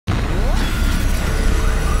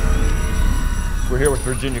here with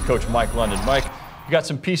Virginia coach Mike London. Mike, you got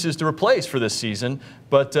some pieces to replace for this season,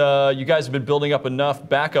 but you guys have been building up enough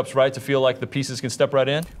backups, right, to feel like the pieces can step right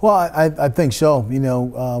in? Well, I think so. You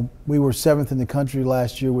know, we were 7th in the country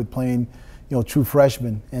last year with playing, true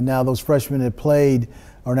freshmen, and now those freshmen that played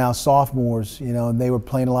are now sophomores, and they were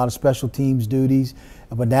playing a lot of special teams duties.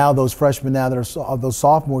 But now those freshmen now that are those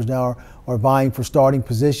sophomores now are vying for starting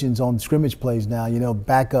positions on scrimmage plays now,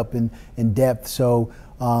 backup in depth. So,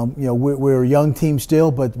 we're a young team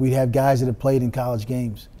still, but we have guys that have played in college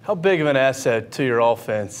games. How big of an asset to your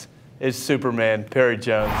offense is Superman Perry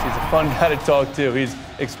Jones? He's a fun guy to talk to. He's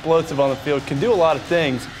explosive on the field, can do a lot of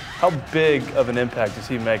things. How big of an impact does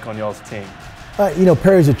he make on y'all's team?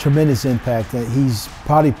 Perry's a tremendous impact. He's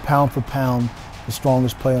probably pound for pound the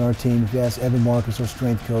strongest player on our team. If you ask Evan Marcus, our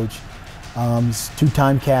strength coach, he's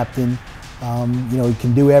two-time captain. He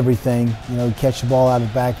can do everything. He catch the ball out of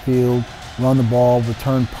the backfield, run the ball,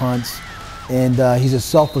 return punts, and he's a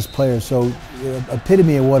selfless player. So,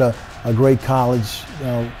 epitome of what a great college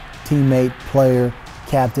teammate, player,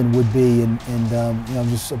 captain would be. And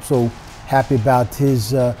I'm so happy about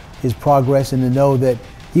his progress, and to know that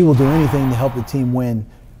he will do anything to help the team win,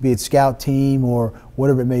 be it scout team or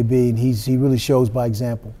whatever it may be, and he really shows by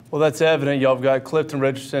example. Well, that's evident. Y'all have got Clifton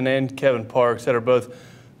Richardson and Kevin Parks that are both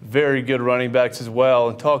very good running backs as well.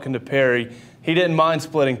 And talking to Perry, he didn't mind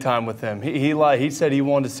splitting time with him. He said he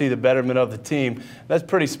wanted to see the betterment of the team. That's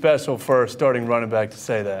pretty special for a starting running back to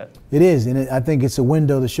say that. It is, and I think it's a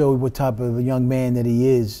window to show what type of a young man that he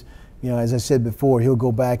is. As I said before, he'll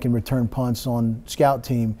go back and return punts on scout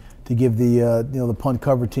team to give the punt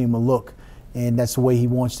cover team a look. And that's the way he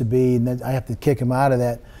wants to be, and I have to kick him out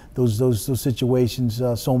of those situations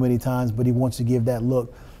so many times, but he wants to give that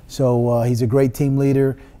look. So he's a great team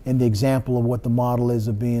leader and the example of what the model is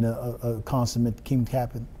of being a consummate team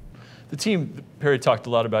captain. The team, Perry talked a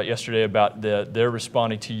lot about yesterday about their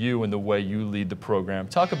responding to you and the way you lead the program.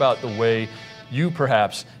 Talk about the way you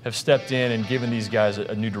perhaps have stepped in and given these guys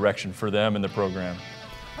a new direction for them and the program.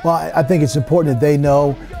 Well, I think it's important that they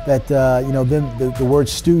know that the word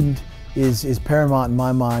student is paramount in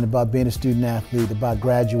my mind about being a student athlete, about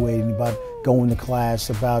graduating, about going to class,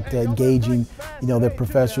 about engaging, their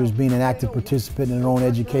professors, being an active participant in their own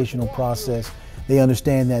educational process. They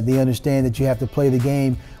understand that. They understand that you have to play the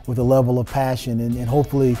game with a level of passion, and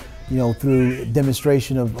hopefully, through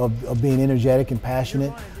demonstration of being energetic and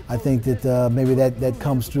passionate, I think that maybe that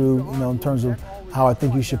comes through, in terms of how I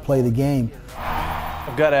think you should play the game.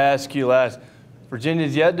 I've got to ask you last,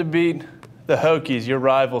 Virginia's yet to beat the Hokies, your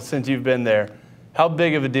rival, since you've been there. How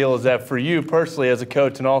big of a deal is that for you personally as a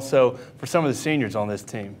coach, and also for some of the seniors on this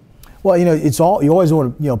team? Well, you always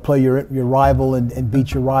want to play your rival and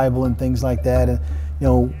beat your rival and things like that. And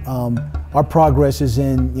our progress is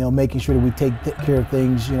in making sure that we take care of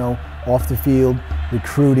things off the field,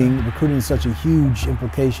 recruiting is such a huge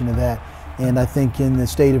implication of that. And I think in the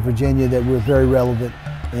state of Virginia that we're very relevant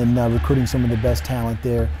in recruiting some of the best talent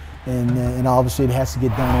there. And obviously it has to get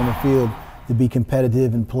done on the field to be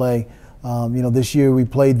competitive and play. This year we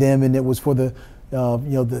played them, and it was for the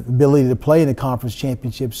ability to play in the conference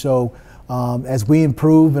championship. So as we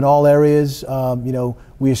improve in all areas,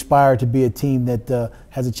 we aspire to be a team that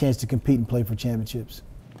has a chance to compete and play for championships.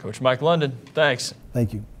 Coach Mike London, thanks.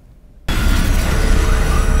 Thank you.